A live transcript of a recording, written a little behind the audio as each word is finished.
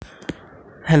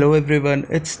Hello everyone,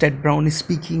 it's Ted Brown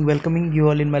speaking, welcoming you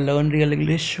all in my Learn Real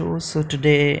English show. So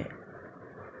today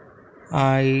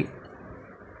I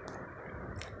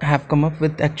have come up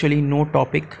with actually no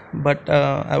topic, but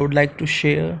I would like to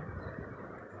share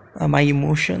my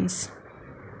emotions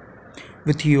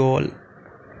with you all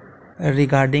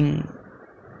regarding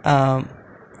uh,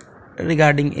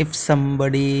 regarding if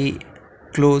somebody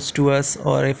close to us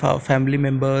or if our family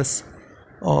members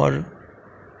or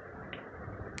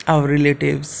our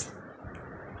relatives,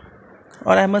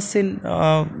 or I must say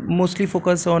mostly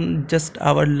focus on just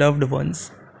our loved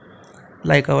ones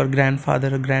like our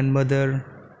grandfather, grandmother,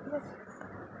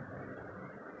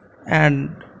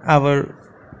 and our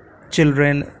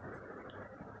children,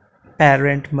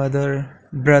 parent, mother,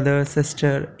 brother,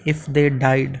 sister, if they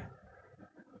died.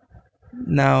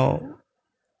 Now,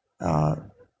 uh,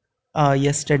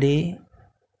 yesterday,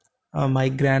 my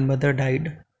grandmother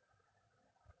died.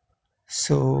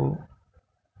 So,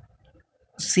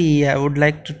 see, I would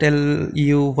like to tell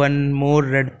you one more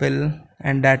red pill,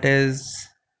 and that is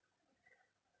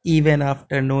even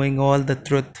after knowing all the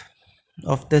truth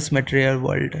of this material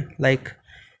world, like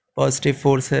positive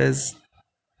forces,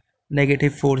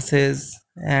 negative forces,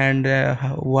 and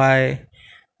why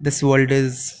this world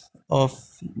is of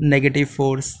negative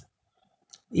force,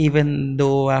 even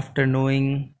though after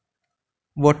knowing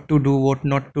what to do, what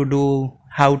not to do,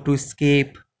 how to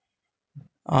escape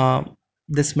uh,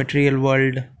 this material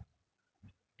world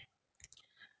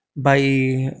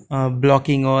by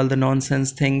blocking all the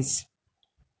nonsense things,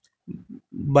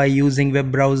 by using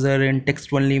web browser in text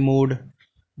only mode,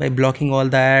 by blocking all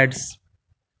the ads,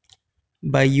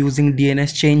 by using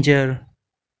DNS changer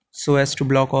so as to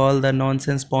block all the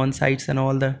nonsense porn sites and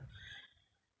all the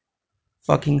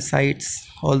fucking sites,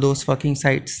 all those fucking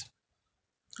sites,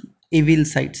 evil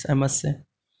sites, I must say.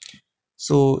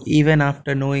 So even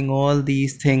after knowing all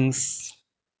these things,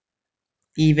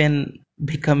 even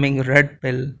becoming red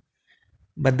pill,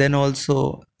 but then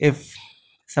also if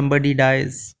somebody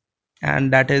dies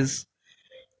and that is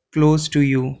close to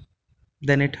you,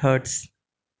 then it hurts.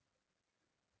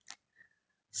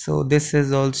 So this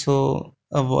is also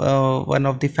one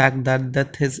of the fact that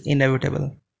death is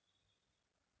inevitable.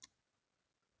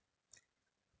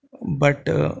 But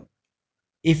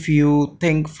if you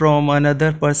think from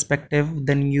another perspective,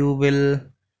 then you will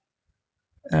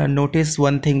notice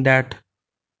one thing, that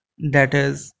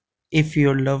is, if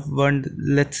your loved one,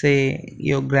 let's say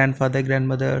your grandfather,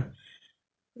 grandmother,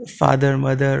 father,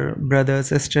 mother, brother,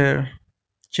 sister,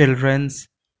 children's,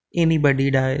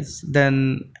 anybody dies,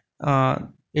 then uh,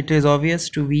 it is obvious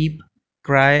to weep,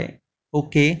 cry,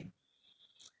 okay.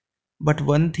 But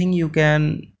one thing you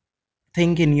can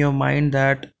think in your mind,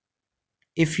 that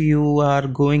if you are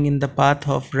going in the path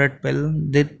of red pill,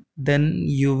 then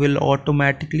you will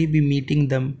automatically be meeting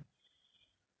them.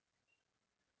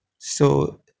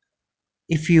 So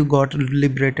if you got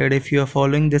liberated, if you are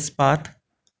following this path,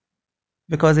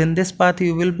 because in this path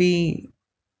you will be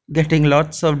getting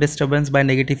lots of disturbance by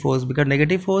negative force, because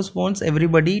negative force wants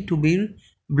everybody to be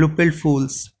blue pill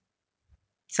fools,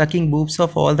 sucking boobs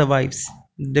of all the wives,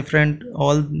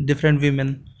 all different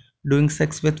women, doing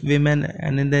sex with women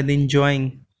and then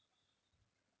enjoying,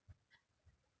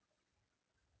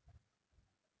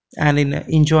 and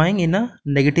enjoying in a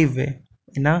negative way,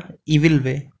 in a evil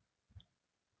way.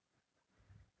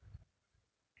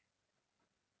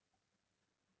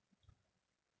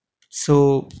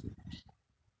 So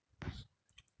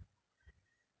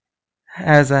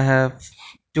as I have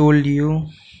told you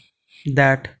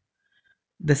that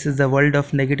this is the world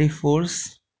of negative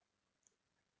force,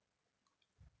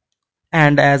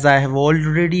 and as I have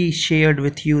already shared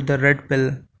with you the red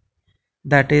pill,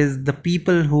 that is the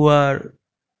people who are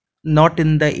not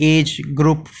in the age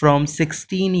group from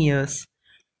 16 years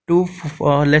to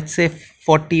let's say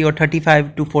 40 or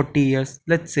 35 to 40 years,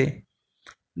 let's say,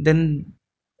 then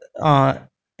uh,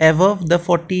 above the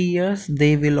 40 years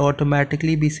they will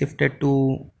automatically be shifted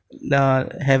to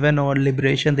heaven or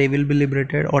liberation. They will be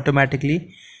liberated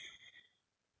automatically,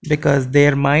 because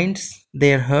their minds,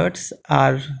 their hearts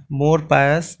are more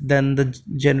pious than the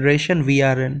generation we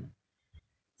are in,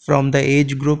 from the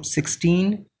age group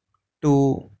 16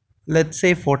 to, let's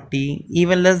say, 40,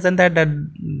 even less than that, that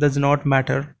does not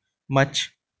matter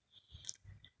much.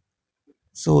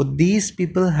 So these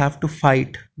people have to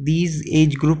fight, these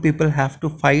age group people have to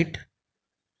fight,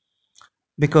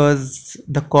 because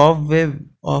the cobweb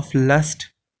of lust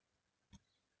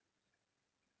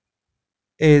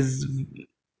is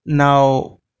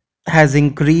now has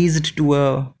increased to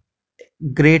a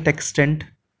great extent.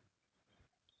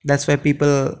 That's why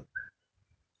people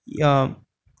uh,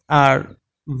 are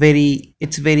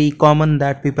it's very common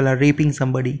that people are raping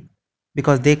somebody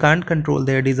because they can't control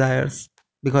their desires,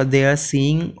 because they are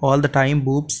seeing all the time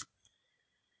boobs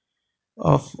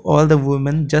of all the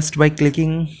women just by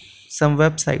clicking some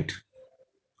website,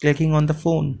 clicking on the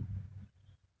phone.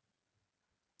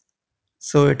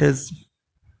 So it is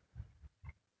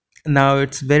now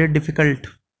it's very difficult.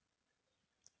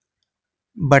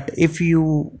 But if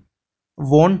you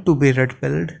want to be red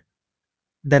pilled,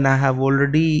 then I have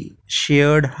already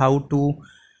shared how to.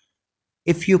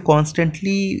 If you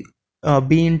constantly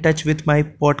be in touch with my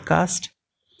podcast,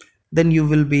 then you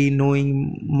will be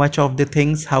knowing much of the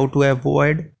things how to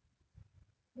avoid,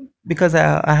 because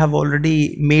I have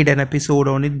already made an episode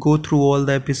on it. Go through all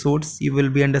the episodes, you will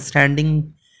be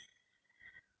understanding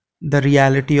the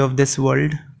reality of this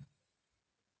world.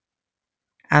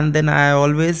 And then I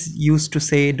always used to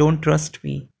say, don't trust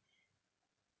me,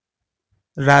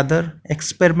 rather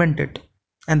experiment it,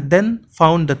 and then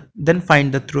find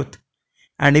the truth.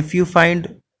 And if you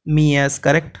find me as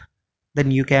correct,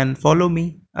 then you can follow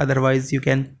me. Otherwise, you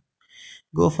can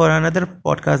go for another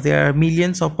podcast. There are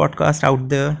millions of podcasts out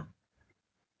there,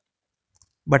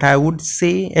 but I would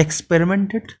say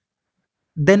experiment it,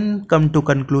 then come to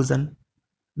conclusion.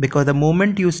 Because the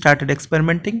moment you started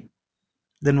experimenting,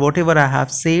 then whatever I have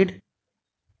said,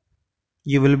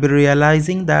 you will be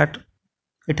realizing that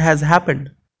it has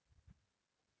happened.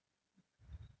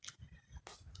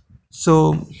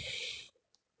 So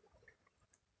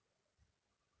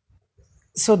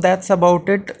that's about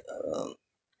it.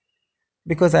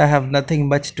 Because I have nothing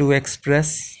much to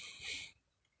express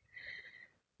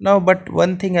now. But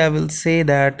one thing I will say,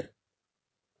 that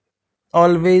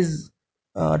always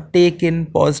take in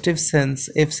positive sense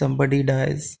if somebody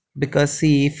dies. Because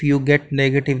see, if you get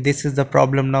negative, this is the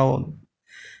problem now.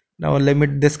 Now let me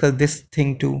discuss this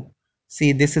thing too.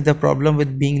 See, this is the problem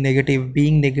with being negative.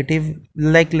 Being negative,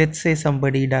 like let's say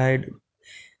somebody died,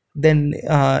 then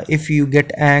if you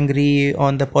get angry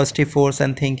on the positive force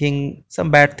and thinking some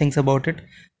bad things about it,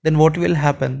 then what will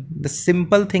happen? The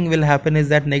simple thing will happen is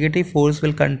that negative force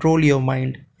will control your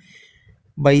mind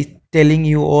by telling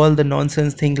you all the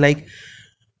nonsense thing, like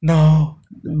no,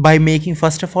 by making,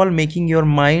 first of all, making your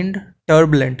mind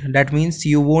turbulent. That means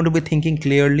you won't be thinking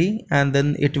clearly, and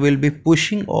then it will be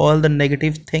pushing all the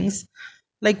negative things.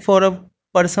 Like for a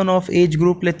person of age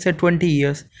group, let's say 20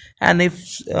 years, and if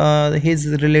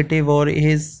his relative or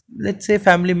his, let's say,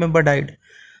 family member died,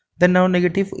 then now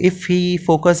negative, if he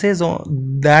focuses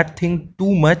on that thing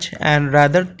too much and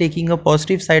rather taking a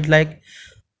positive side, like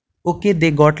okay, they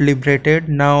got liberated,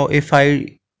 now if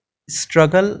I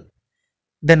struggle,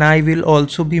 then I will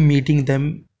also be meeting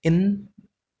them in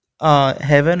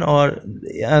heaven, or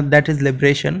that is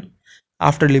liberation,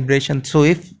 after liberation. So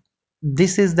if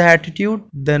this is the attitude,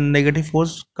 then negative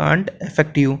force can't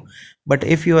affect you. But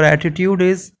if your attitude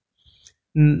is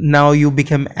now you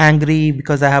become angry,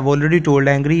 because I have already told,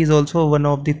 angry is also one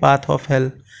of the path of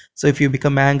hell. So if you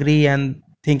become angry and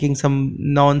thinking some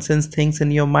nonsense things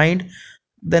in your mind,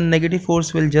 then negative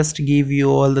force will just give you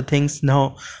all the things.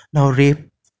 Now rape,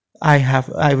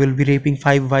 I will be raping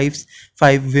five wives,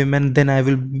 five women, then I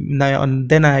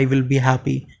will be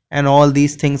happy, and all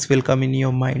these things will come in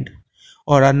your mind.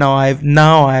 Or now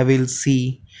I will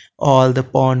see all the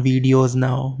porn videos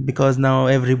now, because now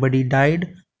everybody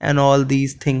died and all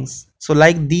these things. So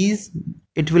like these,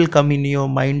 it will come in your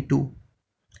mind too.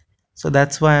 So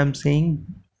that's why I'm saying,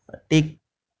 take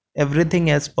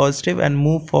everything as positive and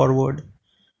move forward.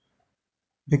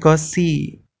 Because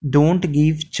see, don't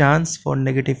give chance for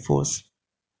negative force,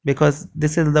 because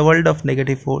this is the world of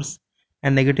negative force,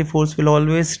 and negative force will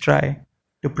always try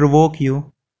to provoke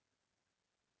you.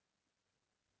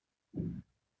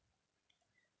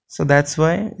 So that's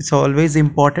why it's always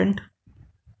important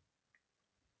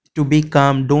to be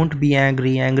calm. Don't be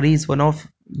angry. Angry is one of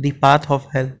the path of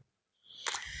hell.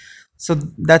 So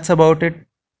that's about it.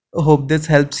 Hope this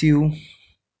helps you.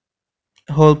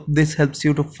 Hope this helps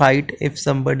you to fight if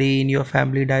somebody in your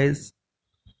family dies.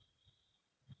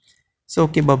 So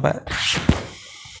okay, bye bye.